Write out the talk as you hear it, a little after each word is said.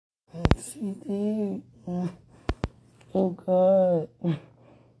Sweetie. Oh God.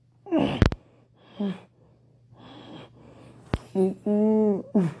 Sweetie.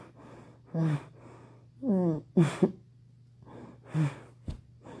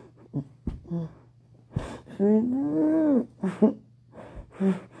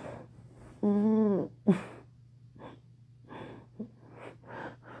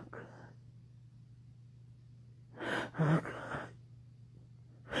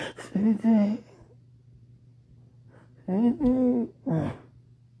 Sweetie. Sweetie.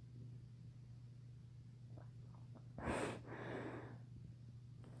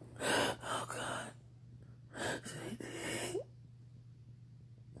 Oh God. Sweetie.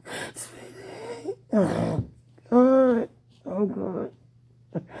 Sweetie. Oh God. Oh God.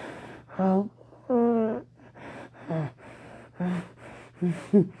 Oh God.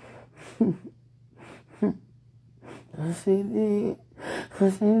 Sweetie.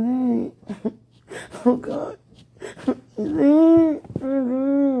 Sweetie. Oh God. Sweetie.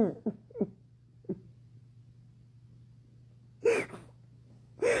 Sweetie.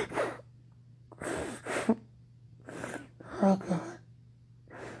 Oh God.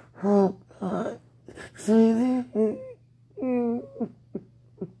 Oh God. Sweetie.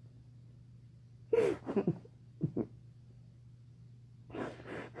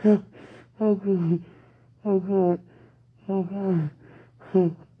 Oh God. Oh God. Oh God.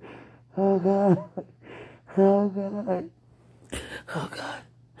 Oh God. Oh God. Oh God.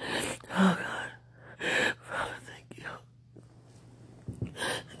 Oh God. Father, thank you.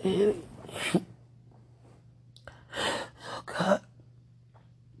 Sweetie. Oh God.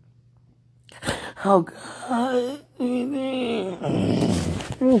 Oh God. Sweetie.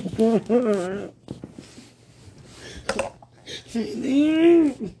 Oh God.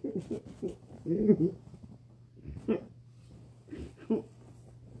 Sweetie.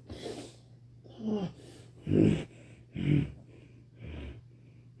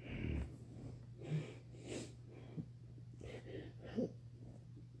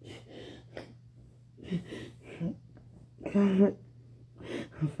 God.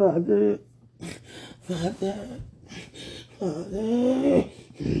 Father. Father. Father.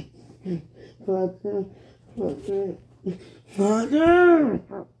 Father. Father. Father.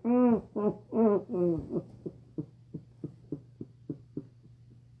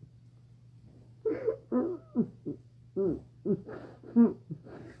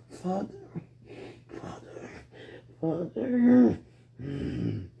 Father. Father.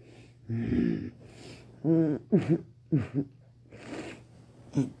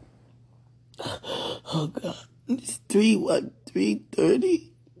 Oh God. It's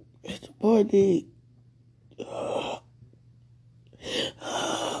 3:30. It's a party. Oh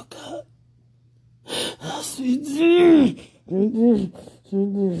God. Oh, sweetie. Sweetie.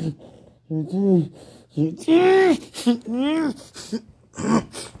 Sweetie. Sweetie. Sweetie.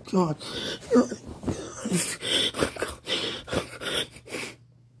 God.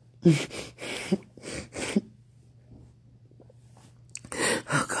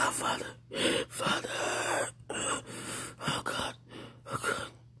 Oh God, Father. Father. Oh God. Oh God.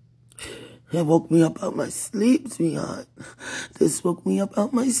 It woke me up out my sleep, sweetheart. This woke me up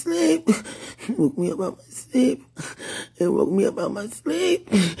out my sleep. It woke me up out my sleep. It woke me up out my sleep.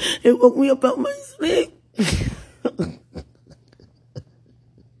 It woke me up out my sleep.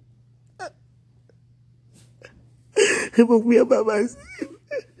 It woke me up out my sleep.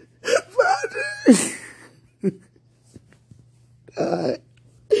 Father. God.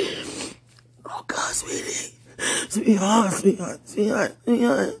 Oh God, sweetie. Sweetheart, sweetheart, sweetheart,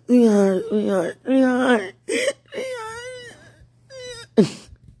 sweetheart, sweetheart, sweetheart, sweetheart, sweetheart.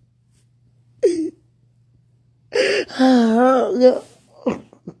 Oh God.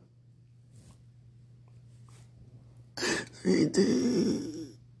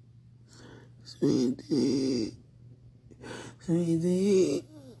 Sweetie, sweetie, sweetie,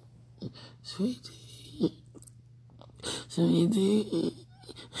 sweetie, sweetie,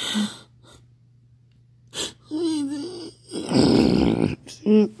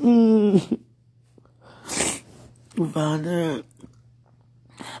 sweetie. Father,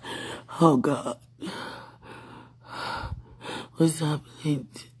 oh God, what's happening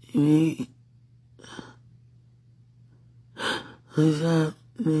to me? What's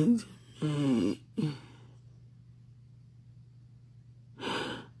happening to me?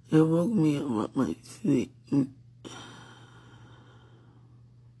 It woke me up out my sleep.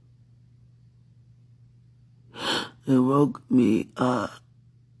 It woke me up.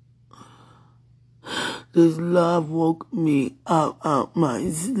 This love woke me up out my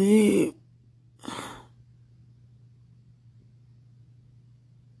sleep.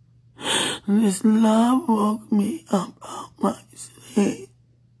 This love woke me up out my sleep.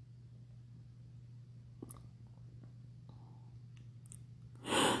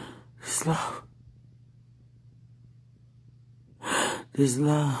 This love. This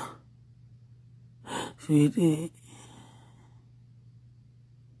love. Sweetie.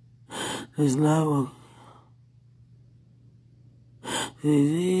 This love woke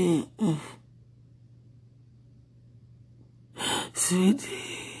me.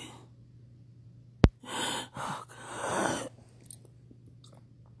 Sweetie. Oh, God.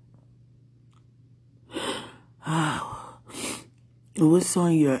 Oh. What's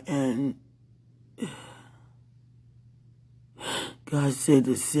on your end? God said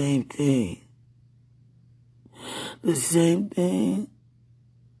the same thing. The same thing.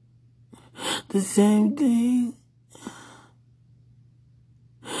 The same thing.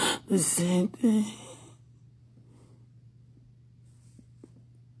 The same thing.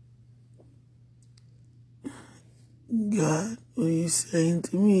 God, what are you saying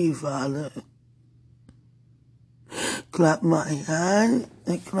to me, Father? Clap my hand.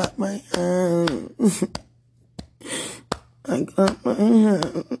 I clap my hand. I clap my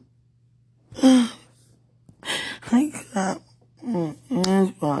hand. I clap my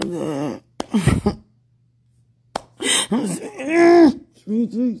hands, Father.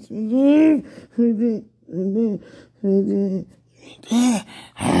 Sweetie, sweetie, sweetie, sweetie, sweetie, sweetie.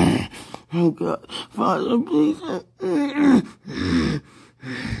 Oh, God, Father, please. Oh,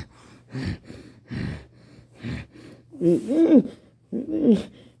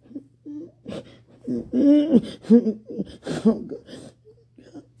 God.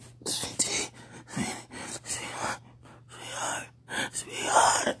 Sweetheart,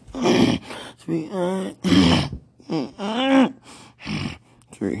 sweetheart, sweetheart.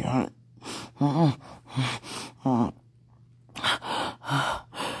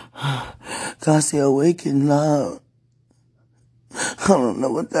 God say awaken love. I don't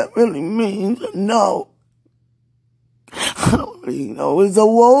know what that really means. No. I don't really know. It's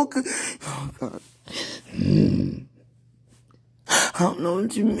awoke. Oh, God. I don't know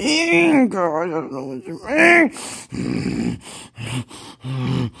what you mean, God. I don't know what you mean.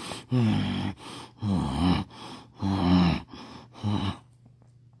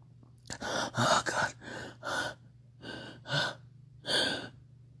 Oh, God.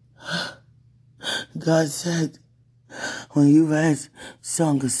 God said, when you read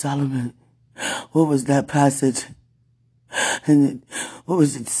Song of Solomon, what was that passage? And what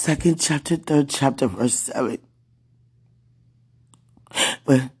was it? 2nd chapter, 3rd chapter, verse 7.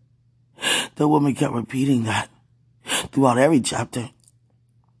 But the woman kept repeating that throughout every chapter.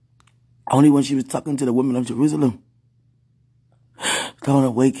 Only when she was talking to the women of Jerusalem. Don't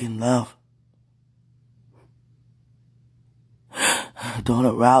awaken love. Don't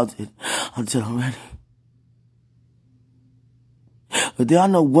arouse it until I'm ready. But there are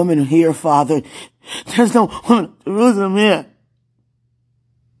no women here, Father. There's no women of Jerusalem here.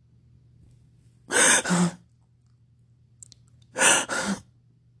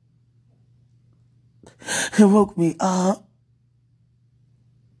 It woke me up.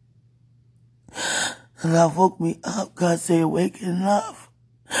 Love woke me up. God say, awaken love.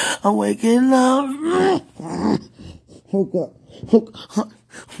 Awaken love. Oh, God. Oh, God.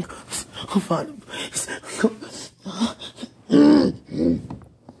 Oh, Father, please.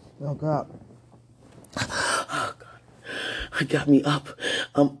 Oh, God. Oh, God. I got me up.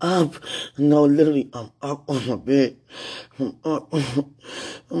 I'm up. No, literally, I'm up on my bed. I'm up.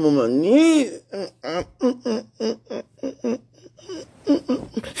 I'm on my knees.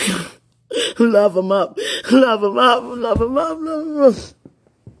 Love him up. Love him up. Love him up. Love him up.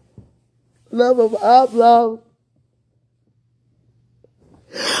 Love him up, love.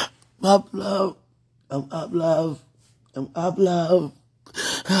 Up, love. I'm up, love. I'm up, love.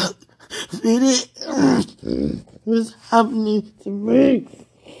 Sweetie, what's happening to me?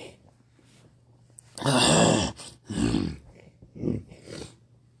 I'm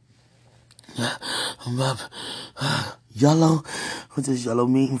up. Yellow? What does yellow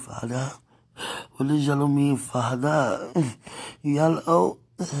mean, Father? What does yellow mean, Father? Yellow?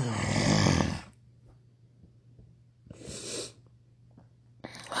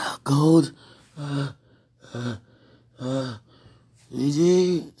 Gold?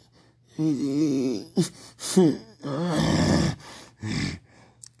 Easy? Easy?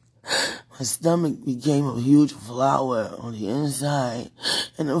 My stomach became a huge flower on the inside,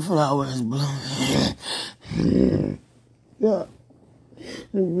 and the flower is blooming. Yeah, it's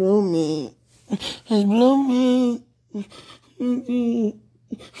blooming. It's blooming.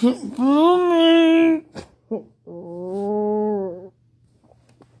 It's blooming.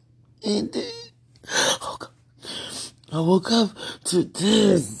 Oh God. I woke up to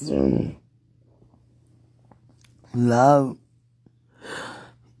this. Love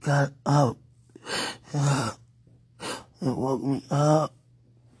got up. It woke me up.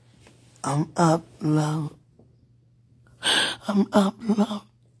 I'm up, love. I'm up, love.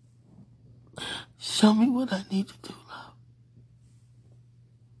 Show me what I need to do, love.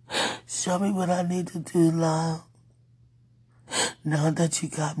 Show me what I need to do, love. Now that you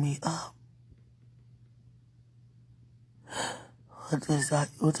got me up. What does that,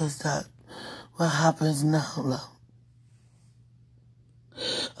 what happens now, love?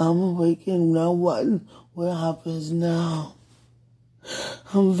 I'm awakened now, what happens now?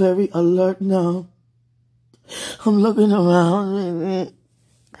 I'm very alert now. I'm looking around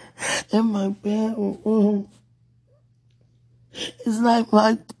in my bedroom. It's like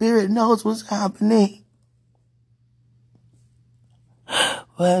my spirit knows what's happening.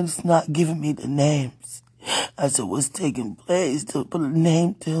 But it's not giving me the names as to what's taking place to put a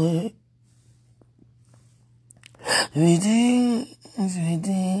name to it. Sweetie,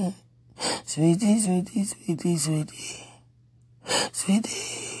 sweetie, sweetie, sweetie, sweetie, sweetie,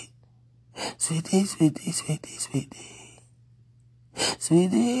 sweetie, sweetie, sweetie, sweetie, sweetie,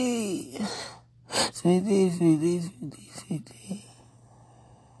 sweetie, sweetie, sweetie, sweetie, sweetie.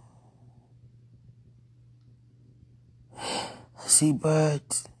 I see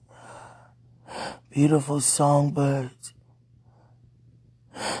birds, beautiful songbirds.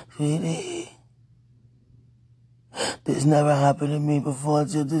 Sweetie, this never happened to me before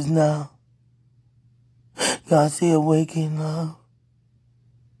till this now. God say awaken, love.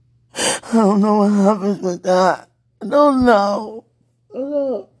 I don't know what happens with that. I don't know.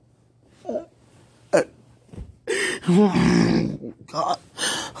 God.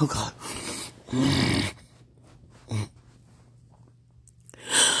 Oh, God.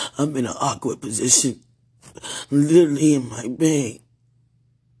 I'm in an awkward position. Literally in my bed.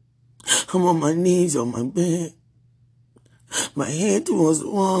 I'm on my knees on my bed. My head towards the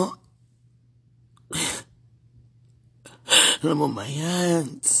wall. And I'm on my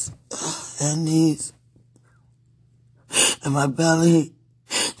hands and knees. And my belly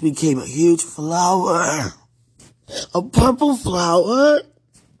became a huge flower. A purple flower.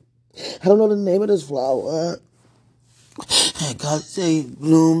 I don't know the name of this flower. And God say,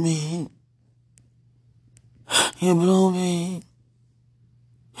 blooming. You're blooming.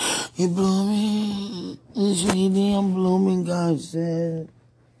 You're blooming. Sweetie, I'm blooming, God said.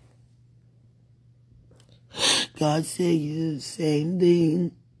 God said, you're the same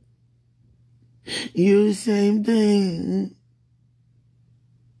thing. You're the same thing.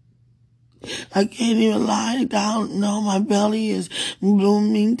 I can't even lie down. No, my belly is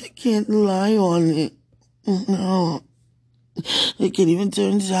blooming. I can't lie on it. No. I can't even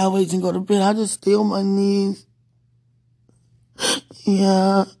turn sideways and go to bed. I just stay on my knees.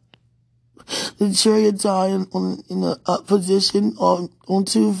 Yeah. The chariots are in a up position on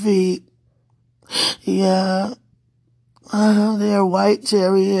 2 feet. Yeah. They're white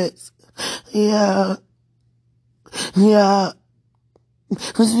chariots. Yeah. Yeah.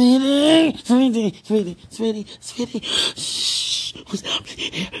 Sweetie, sweetie, sweetie, sweetie, sweetie. Shh. What's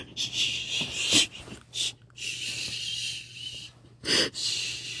happening here? Shh. Shh. Shh.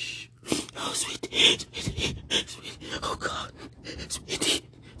 Shh. Oh, sweetie, sweetie, sweetie. Oh, God. Sweetie,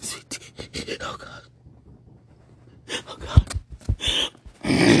 sweetie. Oh, God. Oh, God.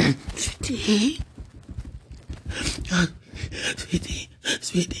 Sweetie. Sweetie,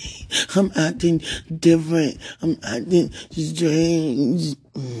 sweetie, I'm acting different. I'm acting strange.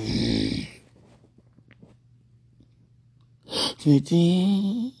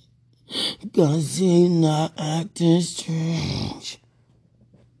 Sweetie, God say not acting strange.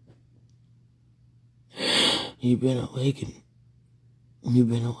 You've been awakened. You've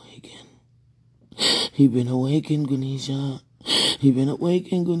been awakened. You've been awakened, Ganesha. You've been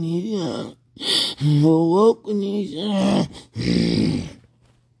awakened, Ganesha. You awoke, Ganesha.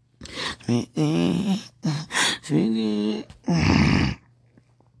 Sweetie, sweetie.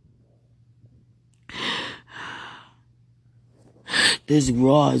 This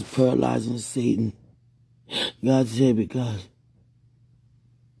raw is paralyzing Satan. God said because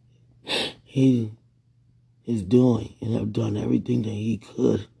he is doing and have done everything that he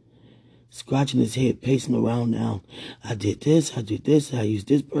could. Scratching his head, pacing around now. I did this, I used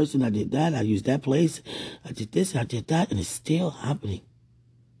this person, I did that, I used that place, I did this, I did that, and it's still happening.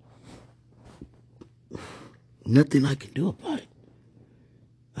 Nothing I can do about it.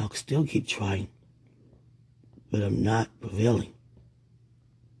 I'll still keep trying. But I'm not prevailing.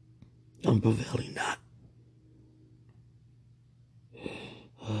 I'm prevailing not.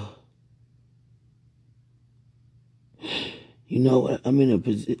 You know, I'm in a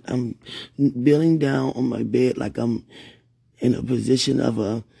position, I'm kneeling down on my bed like I'm in a position of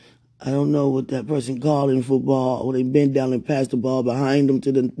I don't know what that person called in football, when they bend down and pass the ball behind them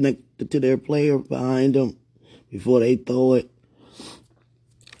to their player behind them before they throw it.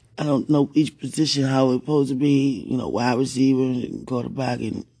 I don't know each position how it's supposed to be, you know, wide receiver and quarterback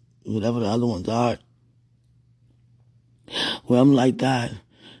and whatever the other ones are. Well, I'm like that,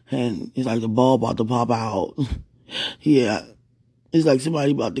 and it's like the ball about to pop out. Yeah, it's like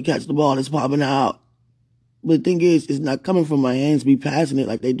somebody about to catch the ball that's popping out. But the thing is, it's not coming from my hands, me passing it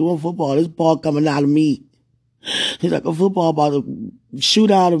like they do in football. This ball coming out of me. It's like a football about to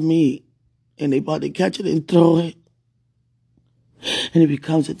shoot out of me, and they about to catch it and throw it, and it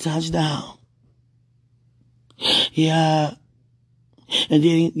becomes a touchdown. Yeah, and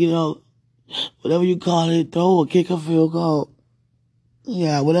then, you know, whatever you call it, throw or kick a field goal.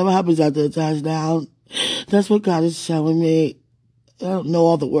 Yeah, whatever happens after a touchdown, that's what God is showing me. I don't know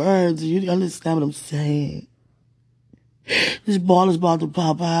all the words. You understand what I'm saying? This ball is about to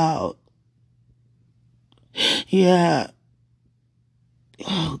pop out. Yeah.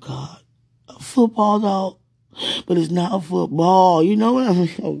 Oh, God. A football, though. But it's not a football. You know what I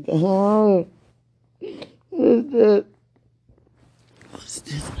mean? Oh, God. What is this? What's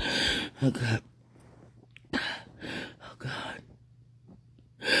this? Oh, God. Oh, God.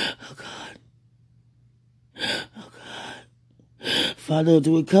 Oh, God. Oh, God. Father,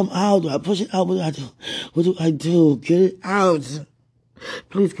 do it come out? Do I push it out? What do I do? What do I do? Get it out.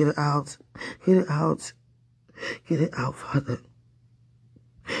 Please get it out. Get it out. Get it out, Father.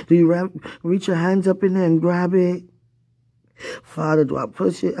 Do you reach your hands up in there and grab it? Father, do I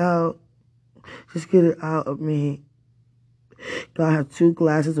push it out? Just get it out of me. God has 2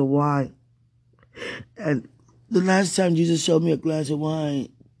 glasses of wine. And the last time Jesus showed me a glass of wine,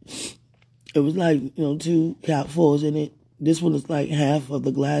 it was like, 2 capfuls in it. This one is like half of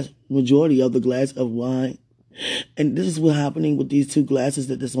the glass, majority of the glass of wine. And this is what's happening with these 2 glasses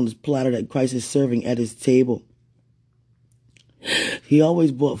that's on this platter that Christ is serving at his table. He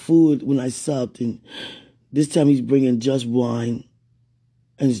always brought food when I supped, and this time he's bringing just wine.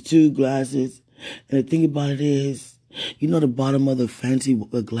 And it's 2 glasses. And the thing about it is, the bottom of the fancy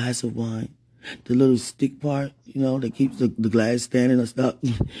glass of wine, the little stick part, that keeps the glass standing and stuff,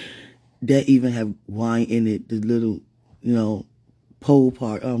 that even have wine in it. The little, pole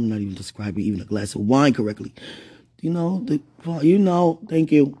part. I'm not even describing even a glass of wine correctly. Thank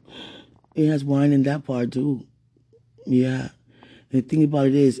you. It has wine in that part too. Yeah. And the thing about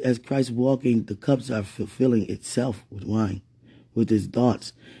it is, as Christ walking, the cups are fulfilling itself with wine, with his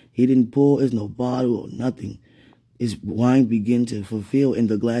thoughts. He didn't pour, there's no bottle or nothing. His wine begin to fulfill in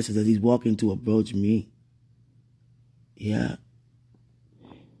the glasses as he's walking to approach me. Yeah.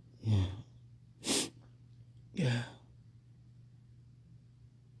 Yeah. Yeah.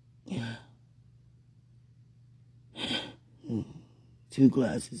 Yeah. 2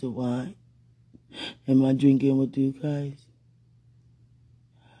 glasses of wine. Am I drinking with you guys?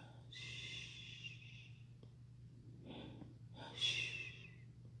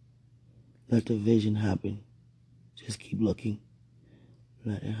 Let the vision happen. Just keep looking.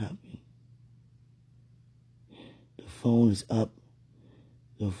 Let it happen. The phone is up.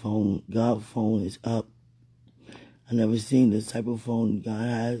 God's phone is up. I never seen this type of phone God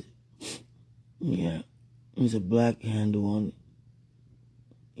has. Yeah. There's a black handle on it.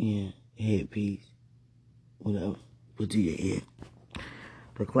 Yeah. Headpiece. Whatever. Put to your ear.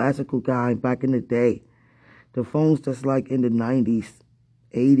 The classical guy back in the day. The phones that's like in the 90s,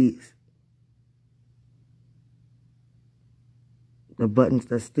 80s. The buttons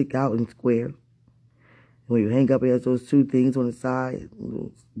that stick out in square. When you hang up, it has those 2 things on the side.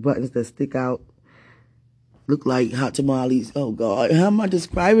 Buttons that stick out. Look like hot tamales. Oh, God. How am I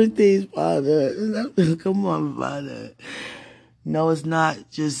describing things, Father? Come on, Father. No, it's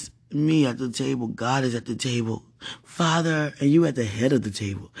not just me at the table. God is at the table. Father, and you at the head of the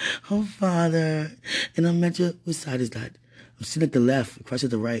table. Oh, Father. And I'm at your... Which side is that? I'm sitting at the left. Christ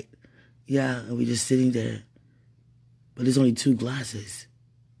at the right. Yeah, and we're just sitting there. But there's only 2 glasses.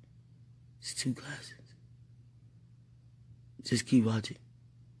 It's 2 glasses. Just keep watching.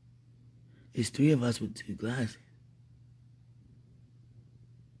 It's 3 of us with 2 glasses.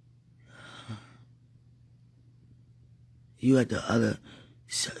 You at the other...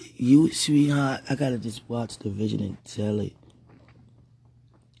 You, sweetheart, I gotta just watch the vision and tell it.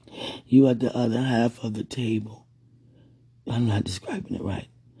 You at the other half of the table. I'm not describing it right.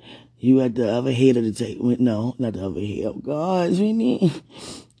 You at the other head of the table. No, not the other head. Oh, God, sweetie.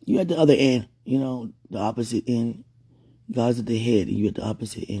 You at the other end. The opposite end. God's at the head, and you at the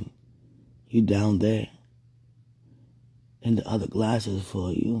opposite end. You down there. and the other glass is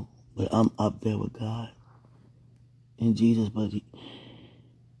for you. But I'm up there with God and Jesus, but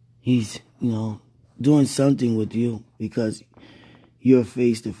he's, doing something with you because you're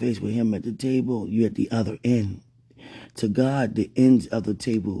face to face with him at the table. You're at the other end. To God, the ends of the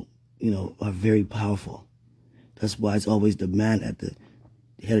table, are very powerful. That's why it's always the man at the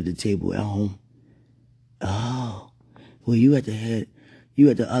head of the table at home. Oh, well, you at the head. You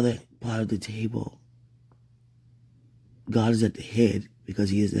at the other part of the table. God is at the head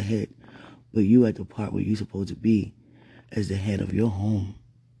because he is the head. But you at the part where you're supposed to be as the head of your home.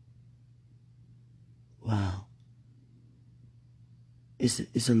 Wow.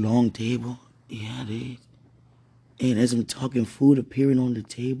 It's a long table. Yeah, it is. And as I'm talking, food appearing on the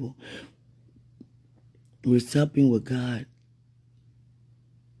table. We're supping with God.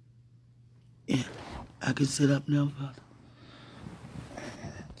 Yeah, I can sit up now, Father.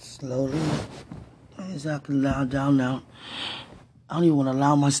 Slowly. As I can lie down now. I don't even want to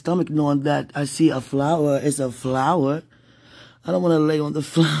allow my stomach knowing that I see a flower. It's a flower. I don't want to lay on the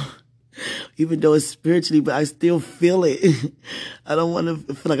flower. Even though it's spiritually, but I still feel it. I don't want to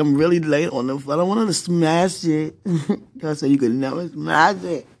feel like I'm really laying on the floor. I don't want to smash it. God said you could never smash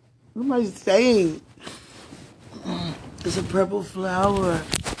it. What am I saying? It's a purple flower.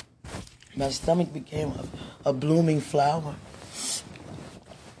 My stomach became a blooming flower.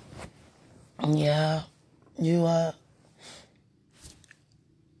 Yeah,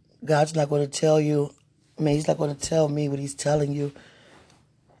 God's not going to tell you. He's not going to tell me what he's telling you.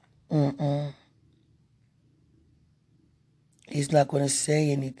 He's not going to say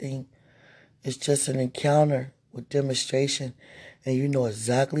anything. It's just an encounter with demonstration. And you know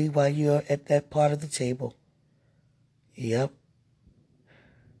exactly why you're at that part of the table. Yep.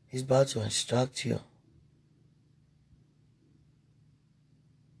 He's about to instruct you.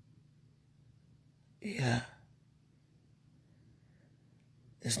 Yeah.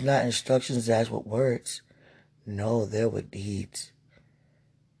 It's not instructions as with words. No, they're with deeds.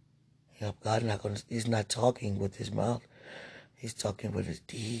 Yep, he's not talking with his mouth. He's talking with his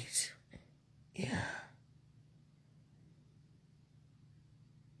deeds. Yeah.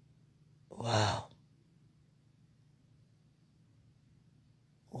 Wow.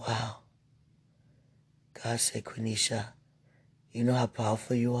 Wow. God said, Quenisha, you know how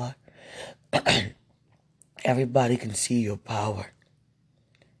powerful you are? Everybody can see your power.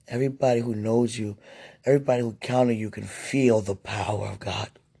 Everybody who knows you, everybody who encounters you can feel the power of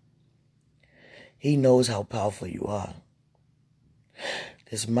God. He knows how powerful you are.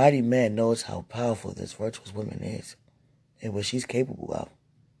 This mighty man knows how powerful this virtuous woman is and what she's capable of.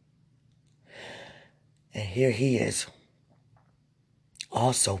 And here he is,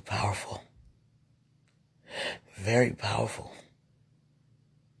 also powerful. Very powerful.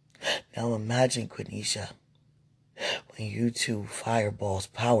 Now imagine, Quenisha, when you two fireballs,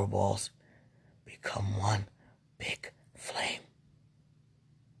 powerballs, become one big flame.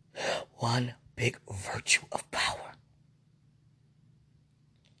 One big virtue of power.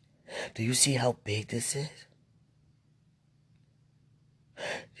 Do you see how big this is?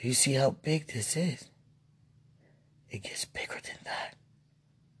 Do you see how big this is? It gets bigger than that.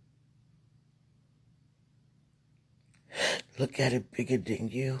 Look at it bigger than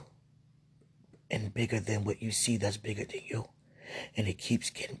you and bigger than what you see that's bigger than you. And it keeps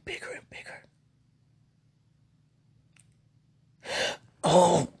getting bigger and bigger.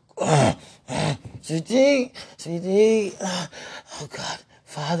 Oh, sweetie, oh God,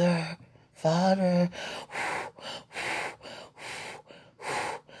 Father,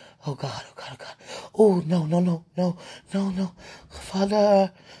 oh God, oh no,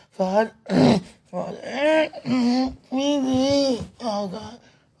 Father, sweetie, oh God,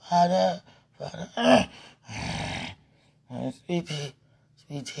 Father,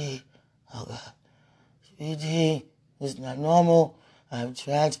 sweetie, oh God, sweetie, this is not normal. I'm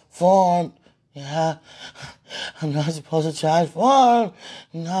transformed. Yeah, I'm not supposed to transform.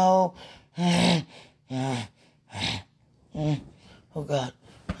 No. Oh God.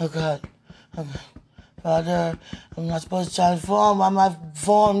 Father, I'm not supposed to transform. I'm not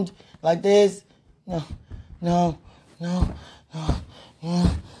formed like this. No.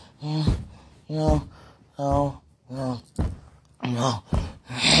 Oh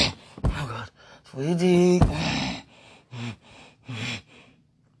God. Sweetie.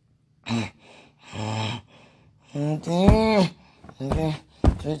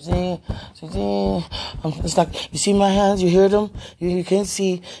 It's like, you see my hands, you hear them? You can't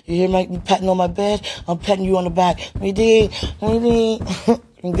see, you hear me patting on my bed? I'm patting you on the back. Sweetie,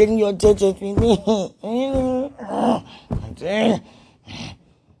 I'm getting your attention, sweetie.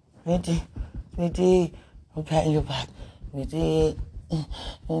 Sweetie, I'm patting your back. We did.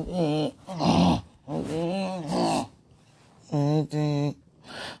 We did. We did. We did.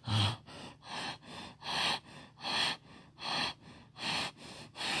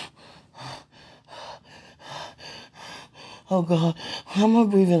 Oh God, why am I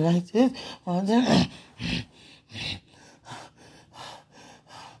breathing like this?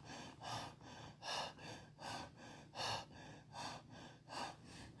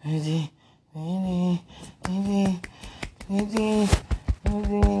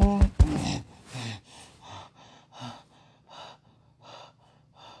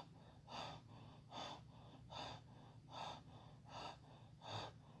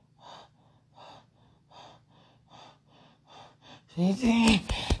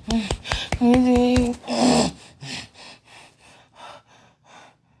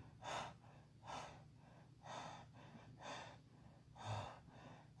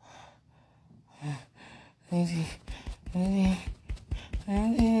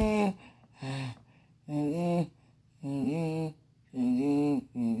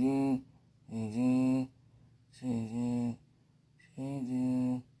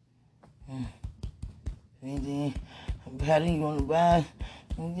 I'm patting you on the back.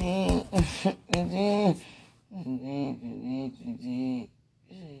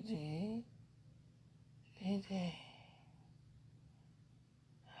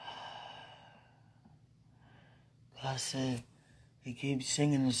 God said, he keeps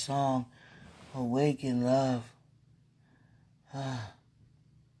singing the song, Awake in Love.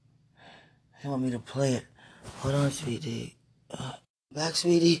 He want me to play it. Hold on, sweetie. Back,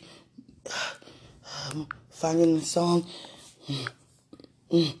 sweetie. I'm finding the song.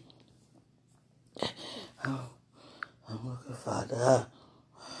 I'm looking for that.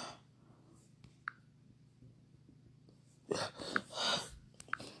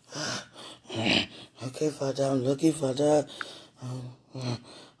 Okay, Father, I'm looking for that.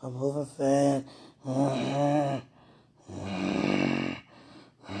 I'm moving fan.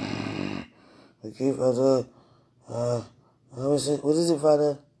 Okay, Father. What is it? What is it,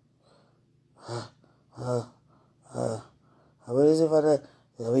 Father? What is it, Father?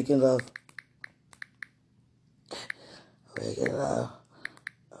 Awake in Love. Awake in Love.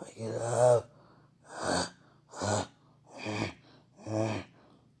 Awake in Love. Yeah.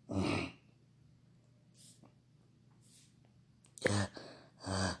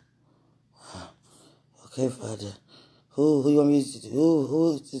 Okay, Father. Who you want me to do?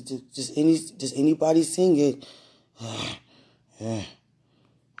 Who just anybody sing it? Yeah.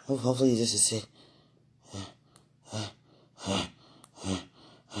 Hopefully this is it.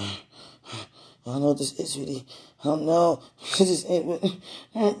 I don't know what this is, really. I don't know. This ain't.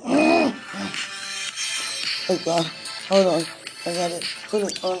 Oh God, hold on. I got it. Put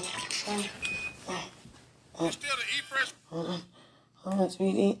it on. Hold on,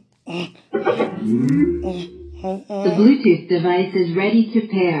 sweetie. The Bluetooth device is ready to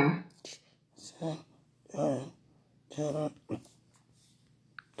pair.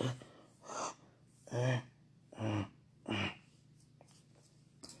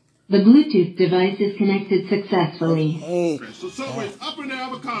 The Bluetooth device is connected successfully. Hey. So Subway's up in the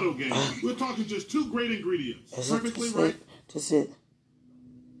avocado game. We're talking just 2 great ingredients. Perfectly right. Just it.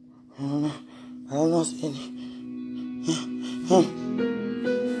 I don't know.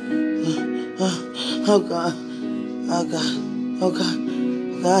 Oh God. Oh God. Oh God.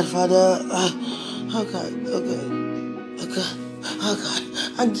 Oh God, Father. Oh God. Oh God. Oh God.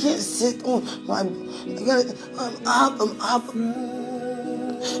 I can't sit on my. I'm up.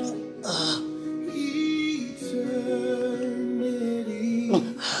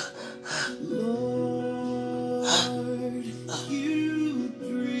 Lord, you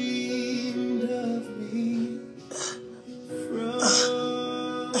dreamed of me from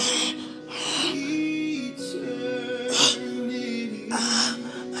eternity.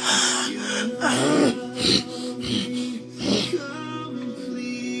 You love me completely.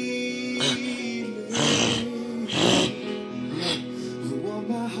 I want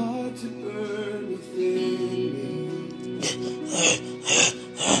my heart to burn.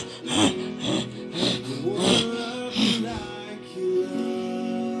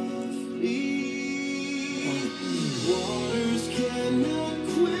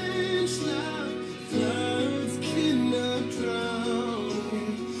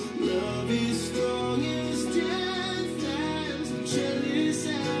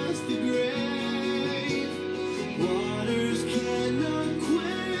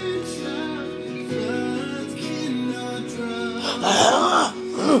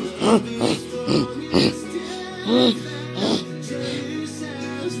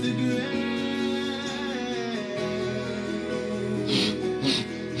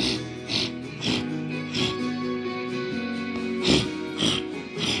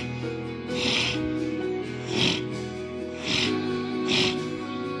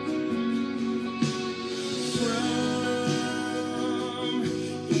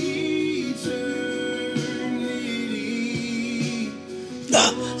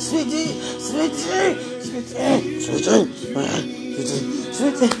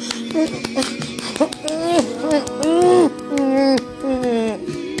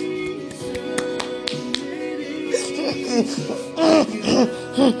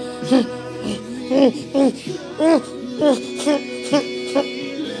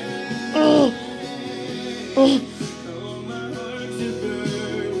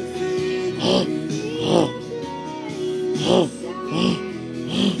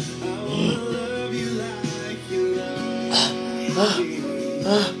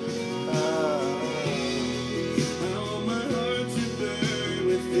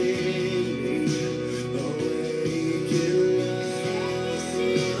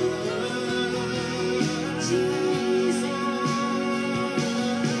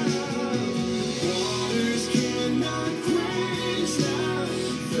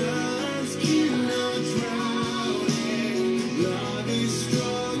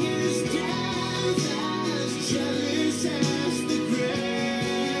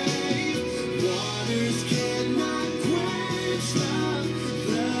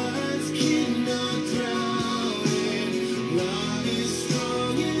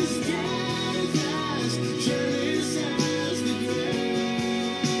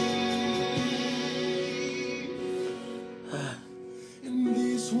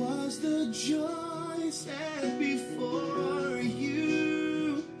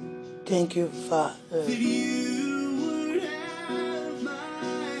 Thank you, Father.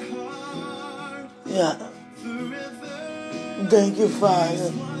 Yeah. Thank you,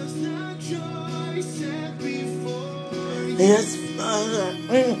 Father. Yes, Father.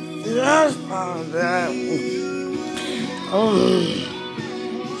 Yes, Father.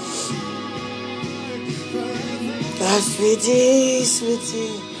 That's sweetie,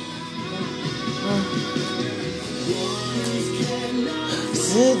 sweetie.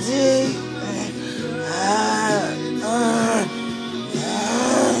 Sweetie.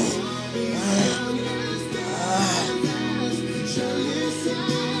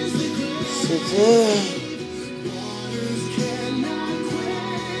 Sweetie.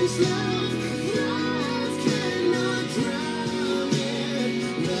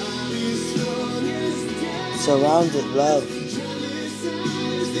 Surrounded love.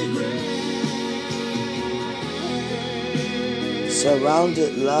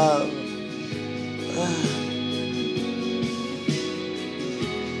 Surrounded love.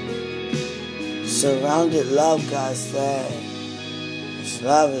 Surrounded love, God said. His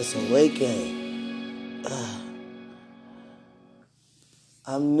love is awakening.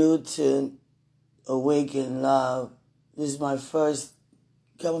 I'm new to awaken love. This is my first.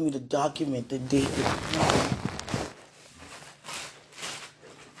 God want me to document the day.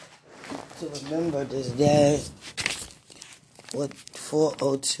 To remember this day. What,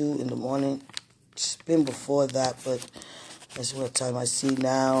 4:02 in the morning. It's been before that, but that's what time I see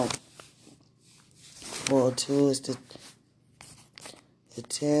now. 4:02 is the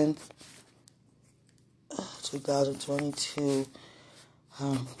 10th, 2022.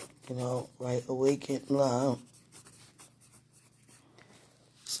 Right, awakened love.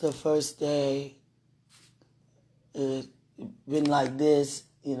 It's the first day. It's been like this,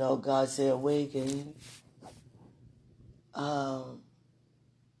 God said awaken.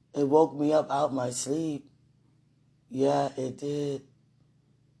 It woke me up out my sleep. Yeah, it did.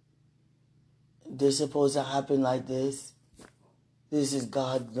 This supposed to happen like this. This is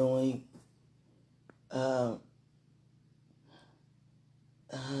God doing.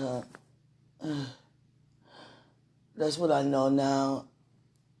 That's what I know now.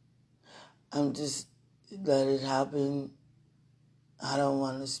 I'm just let it happen. I don't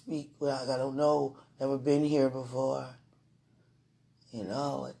want to speak. I don't know. Never been here before.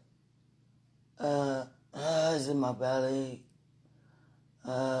 It's in my belly.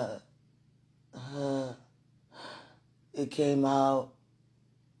 It came out.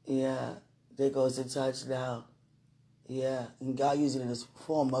 Yeah. There goes the touchdown. Yeah. And God used it in this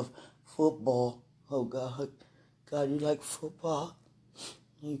form of football. Oh, God. God, you like football?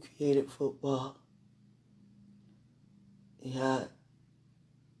 You created football. Yeah.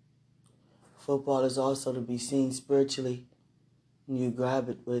 Football is also to be seen spiritually. You grab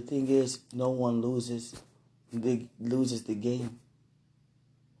it. But the thing is, no one loses. They loses the game.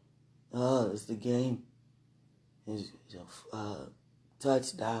 It's the game. It's a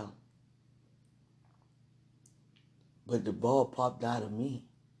touchdown. But the ball popped out of me.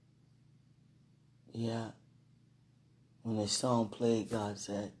 Yeah. When the song played, God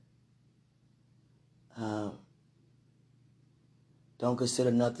said, don't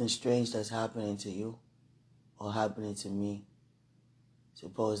consider nothing strange that's happening to you or happening to me.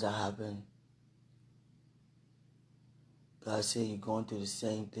 Suppose that happened. God said you're going through the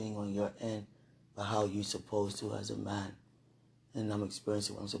same thing on your end, but how you supposed to as a man. And I'm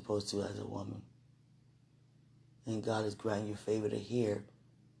experiencing what I'm supposed to as a woman. And God is granting you favor to hear,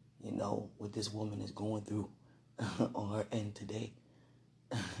 what this woman is going through on her end today.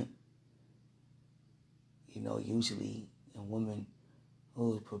 Usually a woman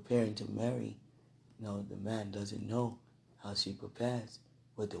who is preparing to marry, the man doesn't know how she prepares,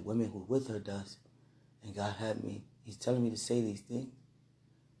 what the woman who with her does. And God he's telling me to say these things.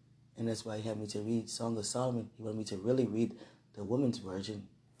 And that's why he had me to read Song of Solomon. He wanted me to really read the woman's version.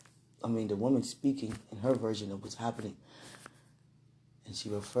 The woman speaking in her version of what's happening. And she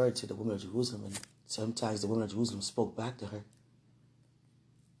referred to the woman of Jerusalem. And sometimes the woman of Jerusalem spoke back to her.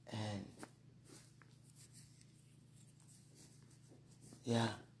 And yeah,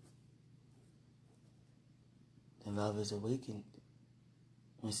 the love is awakened.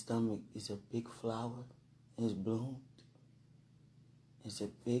 My stomach is a big flower. It's bloomed. It's a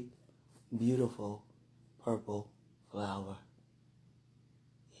big, beautiful, purple flower.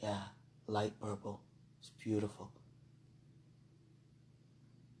 Yeah, light purple. It's beautiful.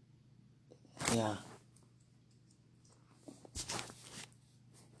 Yeah.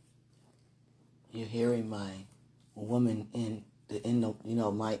 You're hearing my woman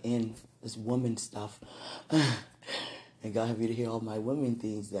this woman stuff. And God have you to hear all my women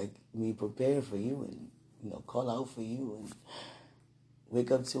things, like me prepare for you and, call out for you and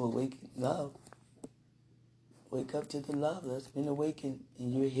wake up to awaken love. Wake up to the love that's been awakened,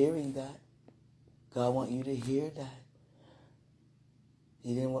 and you're hearing that. God want you to hear that.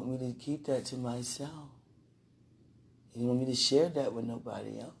 He didn't want me to keep that to myself. He didn't want me to share that with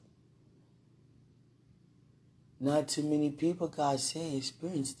nobody else. Not too many people, God say,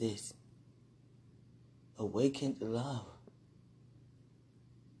 experience this. Awakened love.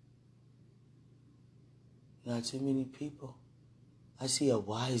 Not too many people. I see a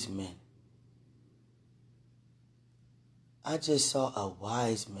wise man. I just saw a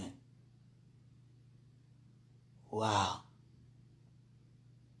wise man. Wow.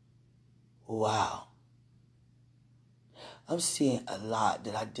 Wow. I'm seeing a lot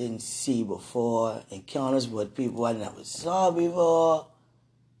that I didn't see before. Encounters with people I never saw before.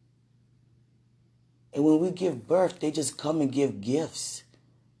 And when we give birth, they just come and give gifts.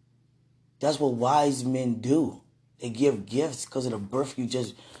 That's what wise men do. They give gifts because of the birth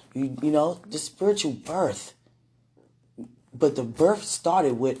the spiritual birth. But the birth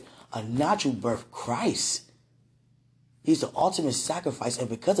started with a natural birth, Christ. He's the ultimate sacrifice. And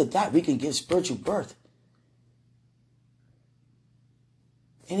because of that, we can give spiritual birth.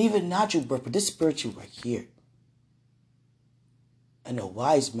 And even natural birth, but this spiritual right here. And a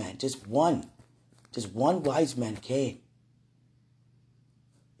wise man, just one wise man came.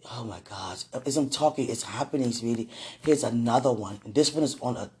 Oh my gosh. As I'm talking, it's happening, sweetie. Here's another one. And this one is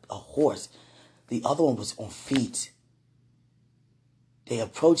on a horse. The other one was on feet. They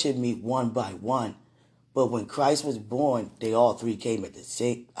approached me one by one. But when Christ was born, they all three came at the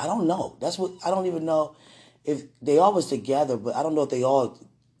same. I don't know. I don't even know if they all was together, but I don't know if they all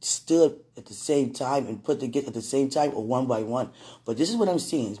stood at the same time and put together at the same time or one by one. But this is what I'm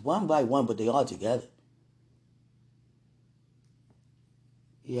seeing. It's one by one, but they all together.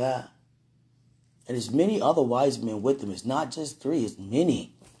 Yeah. And there's many other wise men with them. It's not just three. It's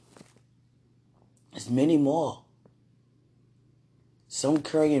many. There's many more. Some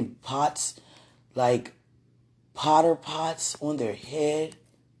carrying pots, like potter pots on their head.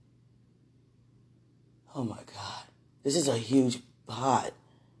 Oh my God. This is a huge pot.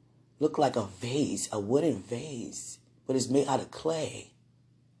 Look like a vase, a wooden vase, but it's made out of clay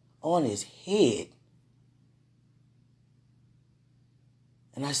on his head.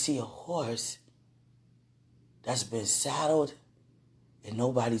 And I see a horse that's been saddled and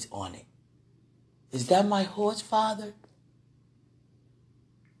nobody's on it. Is that my horse, Father?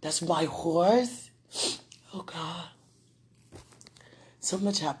 That's my horse? Oh, God. So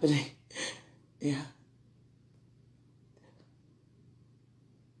much happening. Yeah.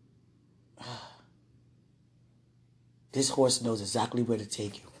 This horse knows exactly where to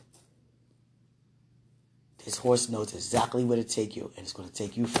take you. This horse knows exactly where to take you, and it's going to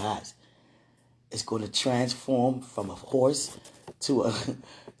take you fast. It's going to transform from a horse to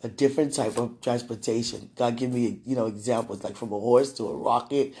a different type of transportation. God give me, examples like from a horse to a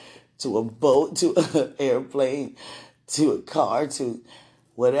rocket, to a boat, to an airplane, to a car, to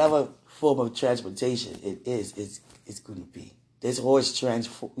whatever form of transportation it is. It's going to be. This horse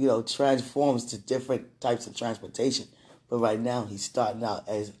transforms to different types of transportation. But right now, he's starting out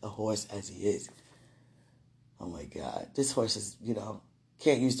as a horse as he is. Oh my God. This horse is,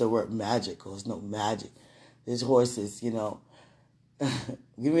 can't use the word magic because there's no magic. His horses, you know.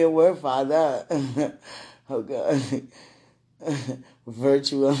 Give me a word, Father. Oh, God.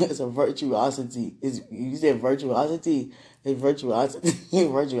 It's a virtuosity. You said virtuosity? It's virtuosity.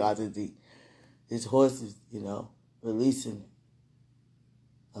 Virtuosity. His horses, you know, releasing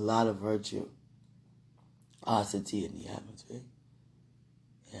a lot of virtuosity in the atmosphere.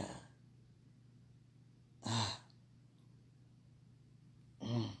 Yeah.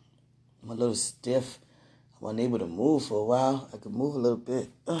 I'm a little stiff. I wasn't able to move for a while. I could move a little bit.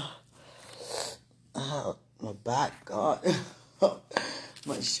 My back, God.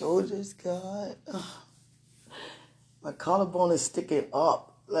 My shoulders, God. My collarbone is sticking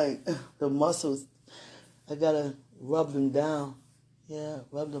up. Like, the muscles, I gotta rub them down. Yeah,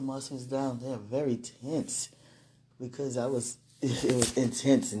 rub the muscles down. They're very tense. Because it was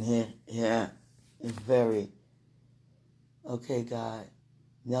intense in here. Yeah, very. Okay, God.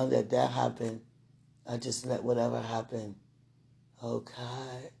 Now that happened, I just let whatever happen. Oh,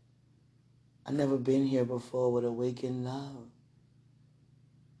 God. I've never been here before with Awakened Love.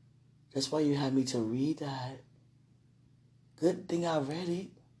 That's why you had me to read that. Good thing I read it.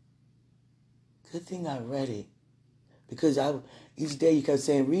 Good thing I read it. Because each day you kept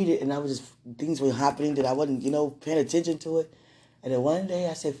saying, read it, and things were happening that I wasn't, paying attention to it. And then one day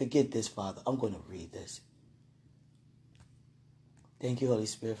I said, forget this, Father. I'm going to read this. Thank you, Holy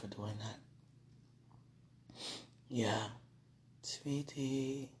Spirit, for doing that. Yeah.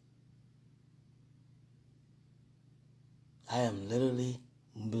 Sweetie. I am literally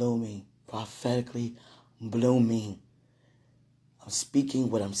blooming, prophetically blooming. I'm speaking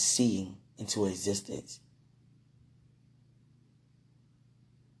what I'm seeing into existence.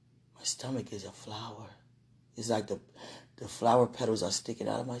 My stomach is a flower. It's like the flower petals are sticking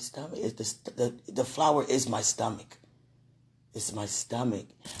out of my stomach. The flower is my stomach. It's my stomach.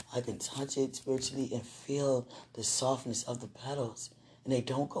 I can touch it spiritually and feel the softness of the petals. And they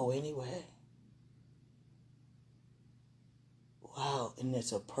don't go anywhere. Wow, and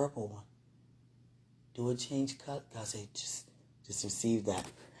it's a purple one. Do it change color? God say, just receive that.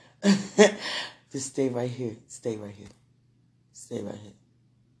 Just stay right here. Stay right here. Stay right here.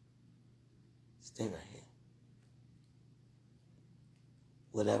 Stay right here.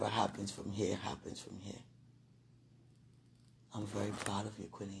 Whatever happens from here, happens from here. I'm very proud of you,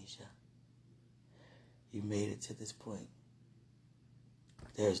 Quenisha. You made it to this point.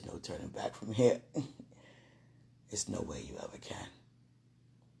 There's no turning back from here. There's no way you ever can.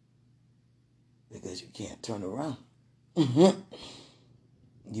 Because you can't turn around.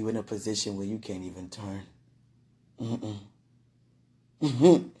 You're in a position where you can't even turn.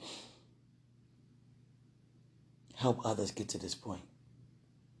 Help others get to this point.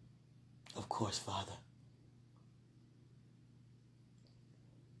 Of course, Father.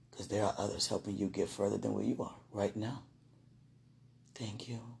 Because there are others helping you get further than where you are right now. Thank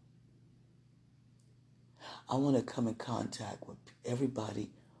you. I want to come in contact with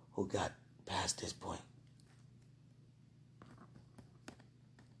everybody who got past this point.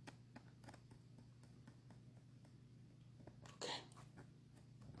 Okay.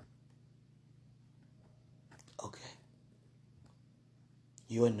 Okay.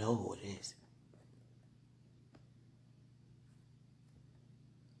 You will know who it is.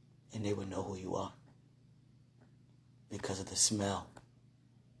 And they will know who you are. Because of the smell.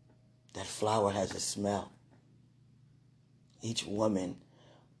 That flower has a smell. Each woman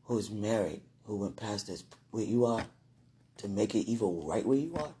who's married, who went past this, where you are, to make it even right where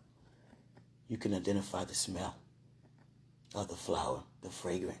you are, you can identify the smell of the flower, the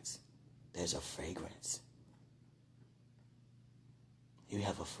fragrance. There's a fragrance. You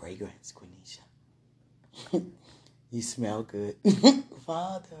have a fragrance, Quenisha. You smell good.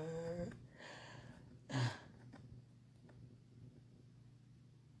 Father.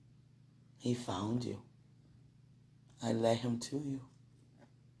 He found you. I led him to you.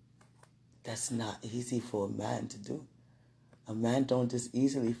 That's not easy for a man to do. A man don't just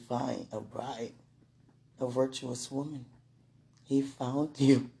easily find a bride, a virtuous woman. He found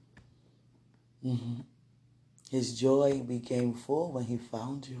you. Mm-hmm. His joy became full when he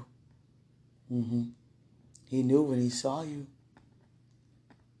found you. Mm-hmm. He knew when he saw you.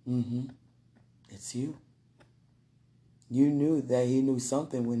 Mm-hmm. It's you. You knew that he knew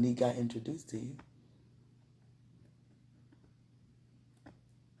something when he got introduced to you.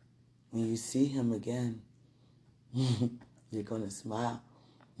 When you see him again, you're going to smile.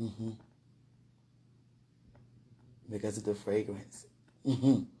 Mm-hmm. Because of the fragrance.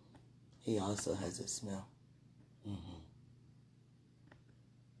 Mm-hmm. He also has a smell. Mm-hmm.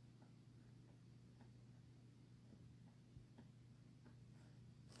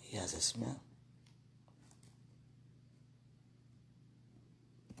 He has a smell.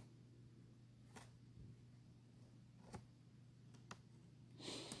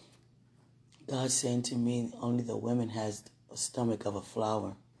 God's saying to me, only the woman has a stomach of a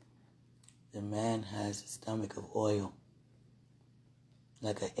flower. The man has a stomach of oil,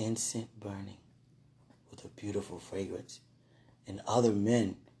 like an incense burning with a beautiful fragrance. And other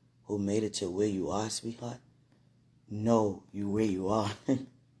men who made it to where you are, sweetheart, know you where you are.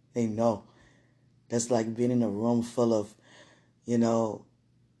 They know. That's like being in a room full of,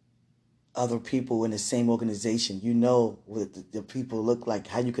 other people in the same organization. You know what the people look like,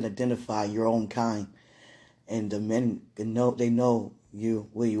 how you can identify your own kind. And the men they know you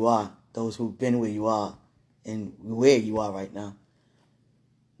where you are, those who've been where you are and where you are right now.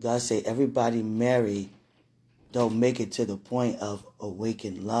 God say everybody married don't make it to the point of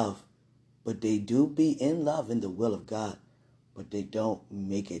awakened love, but they do be in love in the will of God, but they don't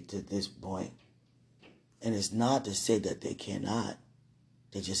make it to this point. And it's not to say that they cannot.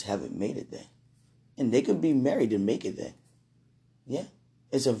 They just haven't made it there. And they can be married and make it there. Yeah,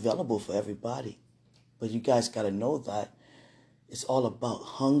 it's available for everybody. But you guys got to know that it's all about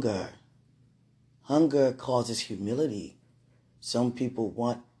hunger. Hunger causes humility. Some people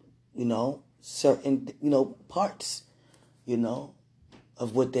want, certain, parts,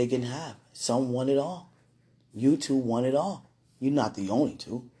 of what they can have. Some want it all. You two want it all. You're not the only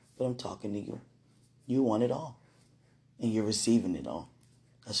two, but I'm talking to you. You want it all. And you're receiving it all.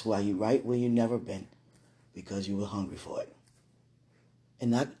 That's why you're right where you've never been, because you were hungry for it.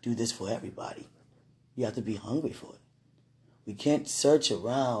 And I do this for everybody. You have to be hungry for it. We can't search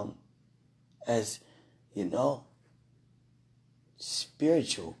around as,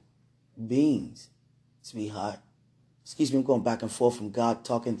 spiritual beings, sweetheart. Excuse me, I'm going back and forth from God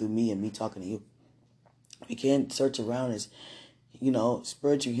talking through me and me talking to you. We can't search around as,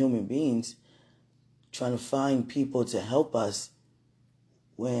 spiritual human beings trying to find people to help us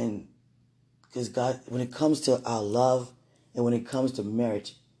because God, when it comes to our love and when it comes to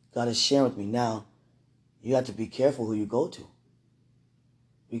marriage, God is sharing with me now, you have to be careful who you go to.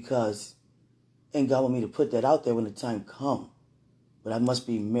 Because, and God want me to put that out there when the time comes. But I must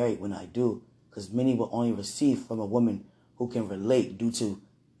be married when I do, because many will only receive from a woman who can relate due to,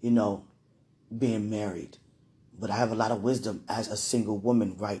 being married. But I have a lot of wisdom as a single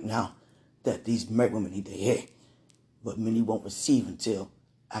woman right now that these married women need to hear. But many won't receive until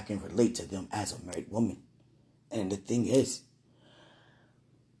I can relate to them as a married woman. And the thing is,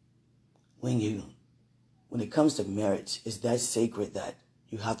 when it comes to marriage, it's that sacred that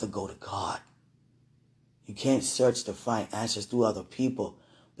you have to go to God. You can't search to find answers through other people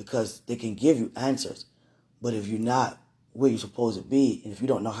because they can give you answers. But if you're not where you're supposed to be, and if you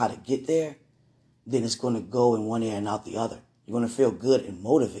don't know how to get there, then it's going to go in one ear and out the other. You're going to feel good and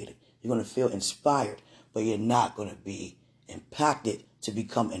motivated. You're going to feel inspired, but you're not going to be impacted to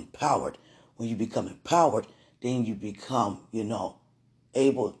become empowered. When you become empowered, then you become,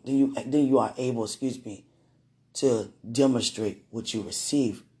 able, then you are able, to demonstrate what you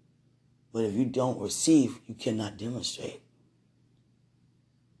receive. But if you don't receive, you cannot demonstrate.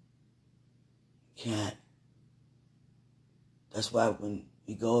 You can't. That's why when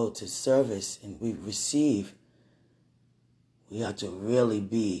we go to service and we receive, we have to really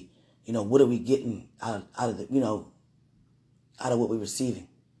be, what are we getting out of the, out of what we're receiving?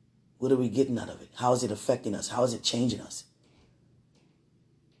 What are we getting out of it? How is it affecting us? How is it changing us?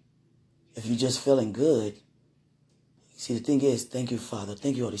 If you're just feeling good, see, the thing is, thank you, Father.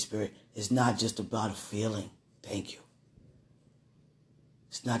 Thank you, Holy Spirit. It's not just about a feeling. Thank you.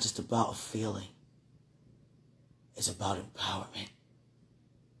 It's not just about a feeling. It's about empowerment.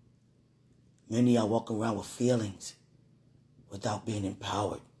 Many are walking around with feelings without being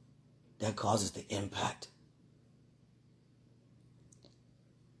empowered. That causes the impact.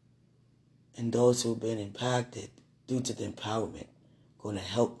 And those who've been impacted due to the empowerment are going to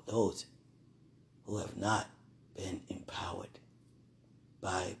help those who have not been empowered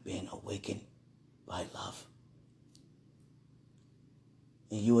by being awakened by love.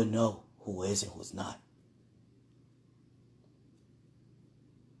 And you will know who is and who's not.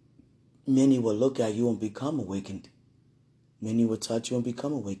 Many will look at you and become awakened. Many will touch you and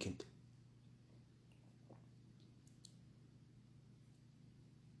become awakened.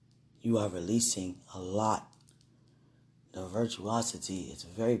 You are releasing a lot. The virtuosity is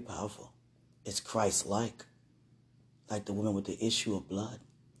very powerful. It's Christ-like. Like the woman with the issue of blood.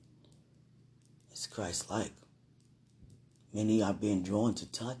 It's Christ-like. Many are being drawn to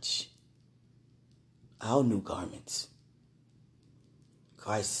touch our new garments.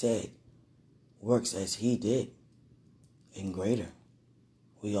 Christ said, works as he did, and greater.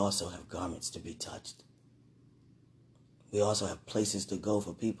 We also have garments to be touched. We also have places to go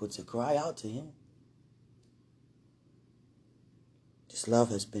for people to cry out to him. This love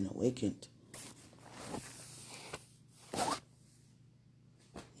has been awakened.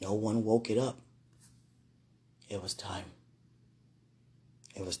 No one woke it up. It was time.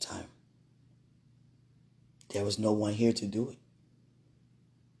 It was time. There was no one here to do it.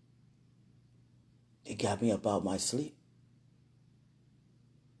 It got me up out my sleep.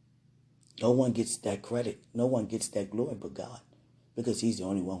 No one gets that credit. No one gets that glory but God. Because he's the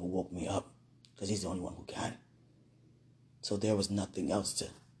only one who woke me up. Because he's the only one who can. So there was nothing else to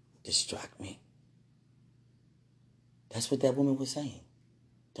distract me. That's what that woman was saying.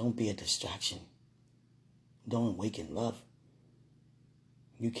 Don't be a distraction. Don't awaken love.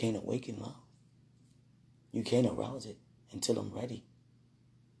 You can't awaken love. You can't arouse it until I'm ready.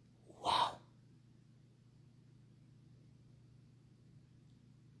 Wow.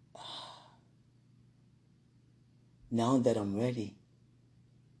 Now that I'm ready,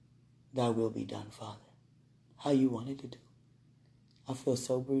 thy will be done, Father. How you wanted to do. I feel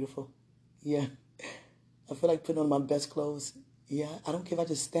so beautiful. Yeah. I feel like putting on my best clothes. Yeah. I don't care if I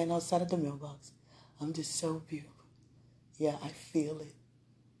just stand outside of the mailbox. I'm just so beautiful. Yeah, I feel it.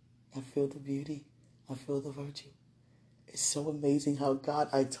 I feel the beauty. I feel the virtue. It's so amazing how God,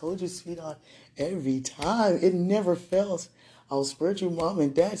 I told you, sweetheart, every time, it never fails. Our spiritual mom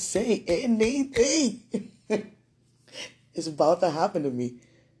and dad say anything. It's about to happen to me.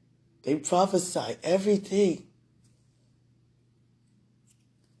 They prophesy everything.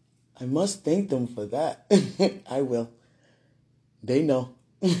 I must thank them for that. I will. They know.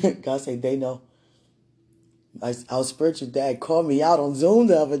 God said they know. Our spiritual dad called me out on Zoom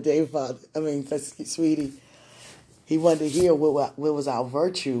the other day, Father. Sweetie. He wanted to hear what was our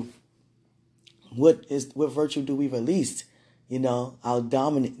virtue. What virtue do we release? Our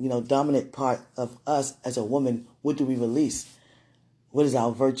dominant part of us as a woman. What do we release? What is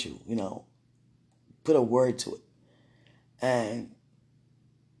our virtue? Put a word to it. And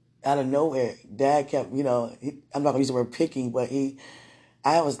out of nowhere, Dad kept, I'm not going to use the word picking, but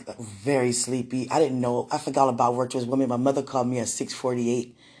I was very sleepy. I didn't know. I forgot about virtuous women. My mother called me at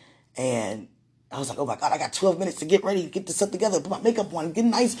 6:48. And I was like, oh my God, I got 12 minutes to get ready, get this stuff together, put my makeup on, get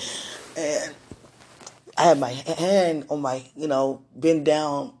nice. And I had my hand on my, bend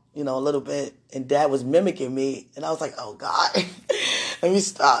down, a little bit. And Dad was mimicking me. And I was like, oh God, let me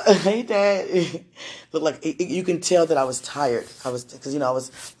stop. Hey, Dad. Looked like you can tell that I was tired. I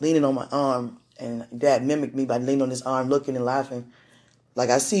was leaning on my arm. And Dad mimicked me by leaning on his arm, looking and laughing. Like,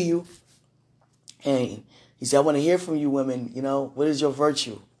 I see you. And he said, I want to hear from you women. What is your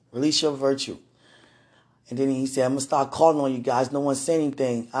virtue? Release your virtue. And then he said, I'm going to start calling on you guys. No one said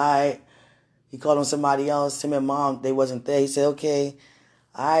anything. All right. He called on somebody else. Him and Mom, they wasn't there. He said, okay.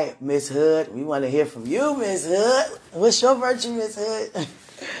 All right, Miss Hood. We want to hear from you, Miss Hood. What's your virtue, Miss Hood?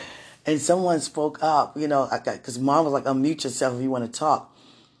 And someone spoke up, because Mom was like, unmute yourself if you want to talk.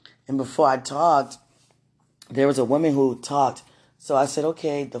 And before I talked, there was a woman who talked. So I said,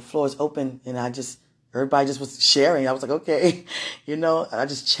 okay, the floor is open. And everybody just was sharing. I was like, okay, I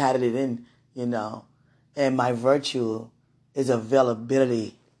just chatted it in, And my virtue is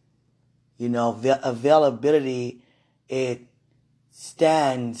availability. Availability, it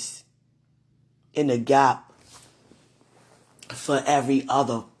stands in the gap for every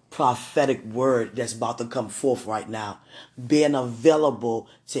other prophetic word that's about to come forth right now. Being available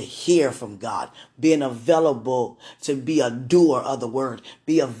to hear from God. Being available to be a doer of the word.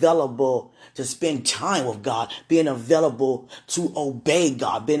 Be available to spend time with God. Being available to obey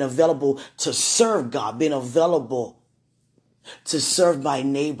God. Being available to serve God. Being available to serve my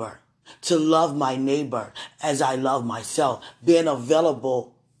neighbor. To love my neighbor as I love myself. Being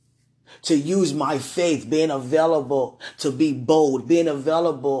available to use my faith. Being available to be bold. Being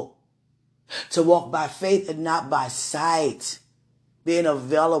available to walk by faith and not by sight. Being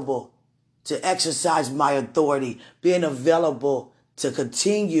available to exercise my authority. Being available to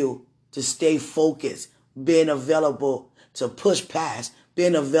continue to stay focused. Being available to push past.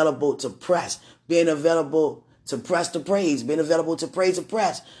 Being available to press. Being available to press the praise. Being available to praise the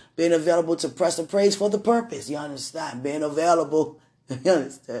press. Being available to press the praise for the purpose. You understand? Being available, you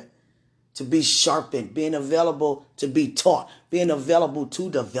understand? To be sharpened. Being available to be taught. Being available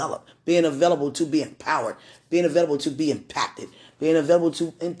to develop. Being available to be empowered. Being available to be impacted. Being available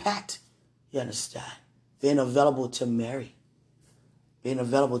to impact. You understand? Being available to marry. Being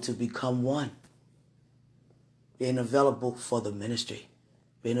available to become one. Being available for the ministry.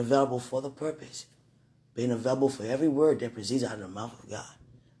 Being available for the purpose. Being available for every word that proceeds out of the mouth of God.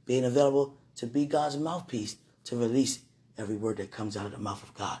 Being available to be God's mouthpiece to release every word that comes out of the mouth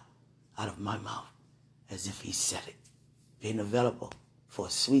of God, out of my mouth, as if he said it. Being available for a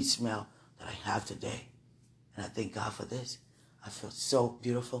sweet smell that I have today. And I thank God for this. I feel so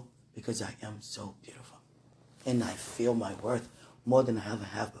beautiful because I am so beautiful. And I feel my worth more than I ever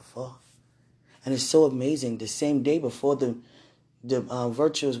have before. And it's so amazing. The same day before the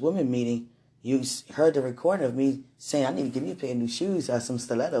Virtuous Women meeting, you heard the recording of me saying, I need to give me a pair of new shoes or some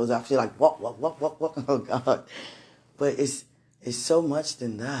stilettos. I feel like, what? Oh, God. But it's so much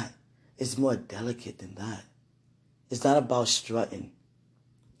than that. It's more delicate than that. It's not about strutting.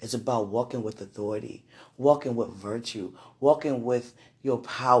 It's about walking with authority, walking with virtue, walking with your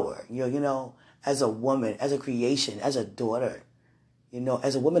power, as a woman, as a creation, as a daughter,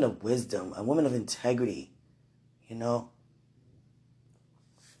 as a woman of wisdom, a woman of integrity,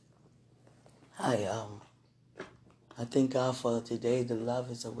 I thank God for today. The love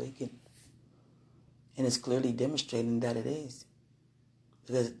is awakened. And it's clearly demonstrating that it is.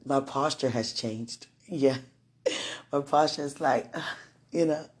 Because my posture has changed. Yeah. My posture is like,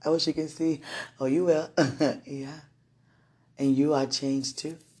 I wish you could see. Oh, you will. Yeah. And you are changed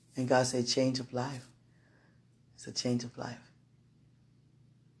too. And God said change of life. It's a change of life.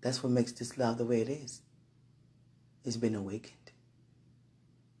 That's what makes this love the way it is. It's been awakened.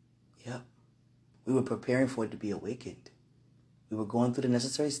 Yep. We were preparing for it to be awakened. We were going through the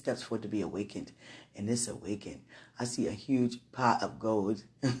necessary steps for it to be awakened. And it's awakened. I see a huge pot of gold.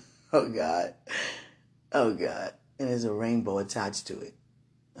 Oh, God. Oh, God. And there's a rainbow attached to it.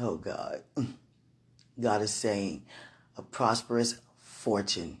 Oh, God. God is saying a prosperous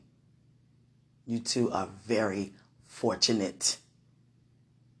fortune. You two are very fortunate.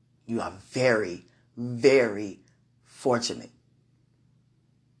 You are very, very fortunate.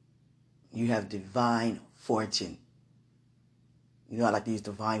 You have divine fortune. I like to use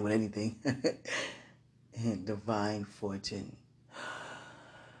divine with anything. And divine fortune.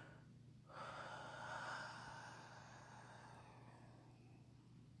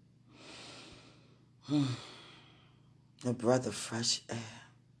 A breath of fresh air.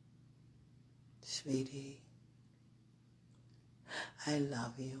 Sweetie, I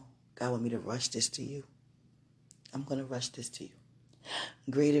love you. God want me to rush this to you. I'm going to rush this to you.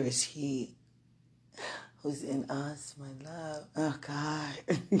 Greater is He who's in us, my love. Oh, God.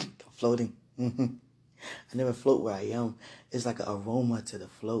 I'm floating. I never float where I am. It's like an aroma to the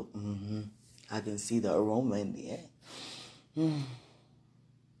float. I can see the aroma in the air.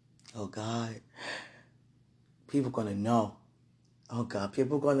 Oh, God. People going to know. Oh, God.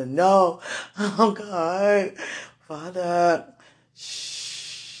 People going to know. Oh, God. Father.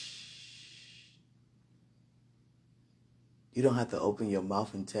 Shh. You don't have to open your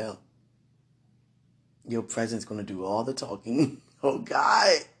mouth and tell. Your presence going to do all the talking. Oh,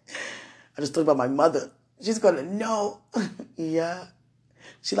 God. I just thought about my mother. She's going to know. Yeah.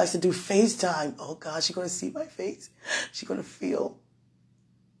 She likes to do FaceTime. Oh, God. She's going to see my face. She's going to feel.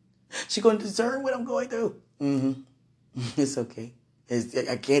 She's going to discern what I'm going through. It's okay.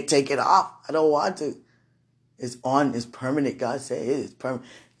 I can't take it off. I don't want to. It's on. It's permanent. God said it is permanent.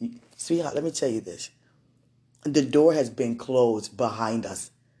 Sweetheart, let me tell you this. The door has been closed behind us.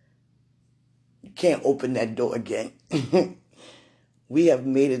 You can't open that door again. We have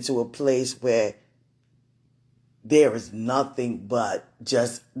made it to a place where there is nothing but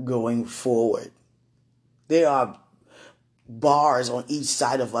just going forward. There are bars on each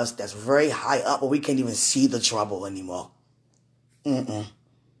side of us that's very high up, but we can't even see the trouble anymore.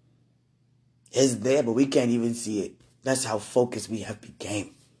 It's there, but we can't even see it. That's how focused we have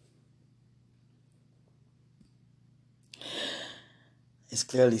become. It's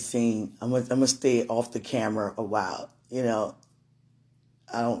clearly seen. I'm gonna stay off the camera a while.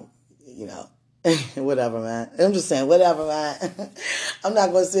 I don't, whatever, man. I'm just saying, whatever, man. I'm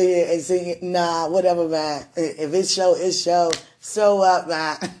not going to sit here and sing it. Nah, whatever, man. If it's show, it's show. So what,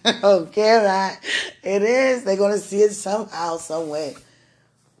 man? I don't care, man. It is. They're going to see it somehow, some way.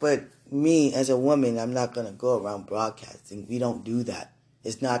 But me, as a woman, I'm not going to go around broadcasting. We don't do that.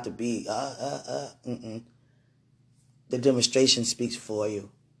 It's not to be, The demonstration speaks for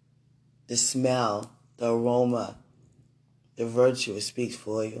you. The smell, the aroma, the virtue, it speaks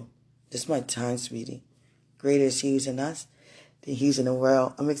for you. This is my time, sweetie. Greater is He who's in us than He's in the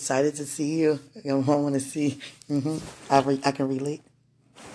world. I'm excited to see you. I want to see. I can relate.